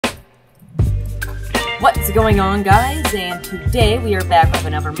What's going on, guys? And today we are back with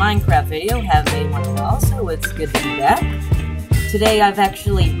another Minecraft video. Haven't made one in a while, so it's good to be back. Today I've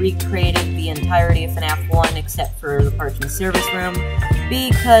actually recreated the entirety of FNAF 1 except for the parts in the service room,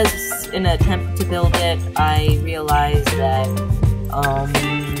 because in an attempt to build it, I realized that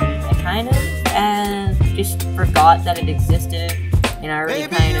I kind of just forgot that it existed, and I already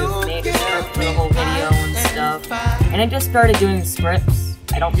kind of made a script for the whole video and stuff, and I just started doing scripts.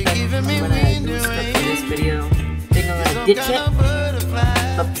 I don't think I'm gonna do a script for this video. I think I'm gonna ditch it.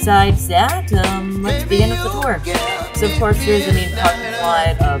 But besides that, let's begin with the tour. So of course here's the main parking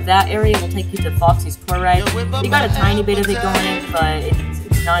lot. That area will take you to Foxy's tour ride. You got a tiny bit of it going, but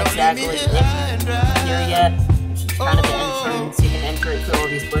it's not exactly here yet. It's just kind of the entrance. You can enter it through all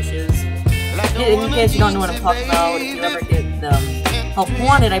these bushes. In case you don't know what I'm talking about, if you ever get Help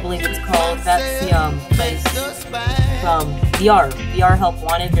Wanted, I believe it's called. That's the place from VR Help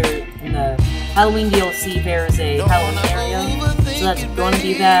Wanted. There in the Halloween DLC, there's a Halloween area, so that's going to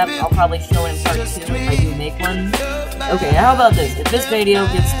be that. I'll probably show it in part 2 if I do make one. Okay, how about this? If this video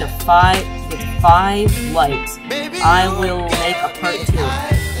gets to 5 likes, I will make a part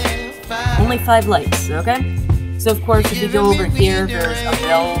 2. Only 5 likes, okay? So of course, if you go over here, there's a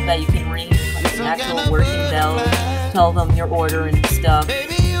bell that you can ring, like an actual working bell. Tell them your order and stuff.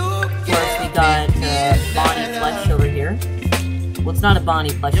 Of course, we got Bonnie plush over here. Well, it's not a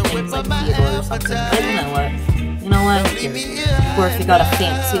Bonnie plush, I think it's like Theodore or something. But you know what? Who cares? Of course, we got a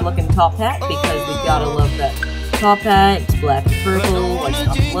fancy looking top hat, because we gotta love that top hat. It's black and purple, like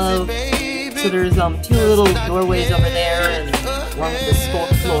tough love. So there's 2 little doorways over there, and one with the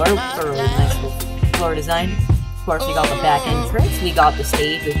sculpt floor for a really nice little floor design. Of course, we got the back entrance. We got the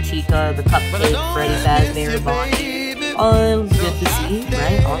stage with Chica, the Cupcake, Freddy Fazbear, Bonnie. All good to see,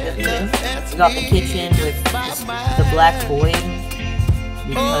 right? All good to see. We got the kitchen with the black void,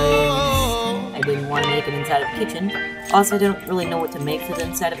 because I didn't want to make it inside of the kitchen. Also, I don't really know what to make for the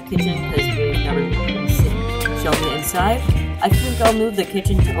inside of the kitchen, because we've never shown the inside. I think I'll move the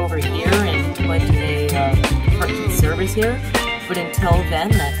kitchen to over here and put a parking service here, but until then,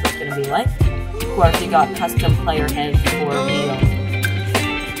 that's what it's going to be like. Of course, we got custom player heads for the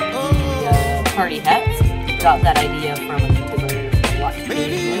party hats. Got that idea from a YouTuber I watched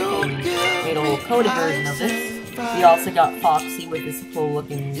previously, and made a little coded version of this. We also got Foxy with this cool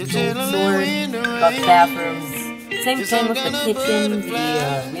looking gold sword. Got the bathrooms. Same thing with the kitchen.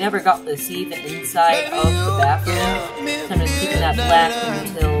 We never got to see the inside of the bathroom. So I'm just keeping that black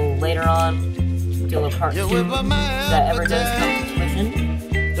until later on, until a part 2 that ever does come to fruition.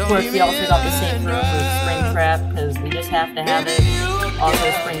 Of course, we also got the same room with Springtrap, because we just have to have it.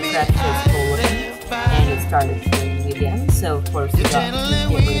 Also, Springtrap is cool looking. And it started raining again, so of course we got to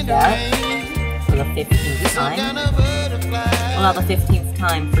get rid of that for the 15th time. Well, not the 15th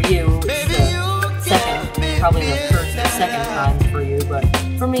time for you, it's the second, probably the first or second time for you, but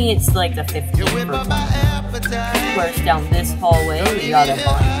for me it's like the 15th per time. Of course, down this hallway we got a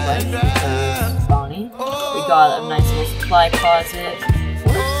Bonnie plush, because Bonnie. We got a nice little supply closet.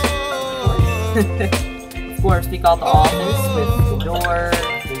 Of course, we got the office with the door,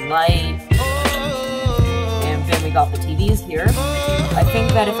 the light. We got the TVs here. I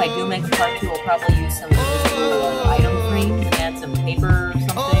think that if I do make a part 2, I'll probably use some invisible item frames and add some paper or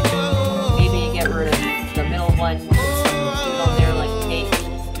something. Maybe get rid of the middle one, put some food on there like cake.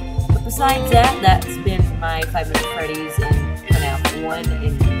 But besides that, that's been my 5 Minute Freddy's in FNAF 1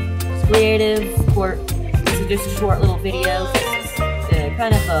 in creative. This is just a short little video,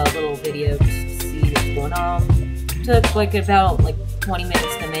 kind of a little video just to see what's going on. Took like about 20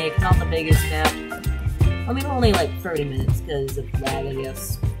 minutes to make, not the biggest map. I mean, only like 30 minutes because of lag, I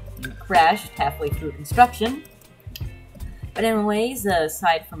guess. It crashed halfway through construction. But anyways,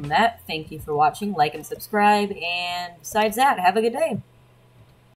 aside from that, thank you for watching, like and subscribe, and besides that, have a good day.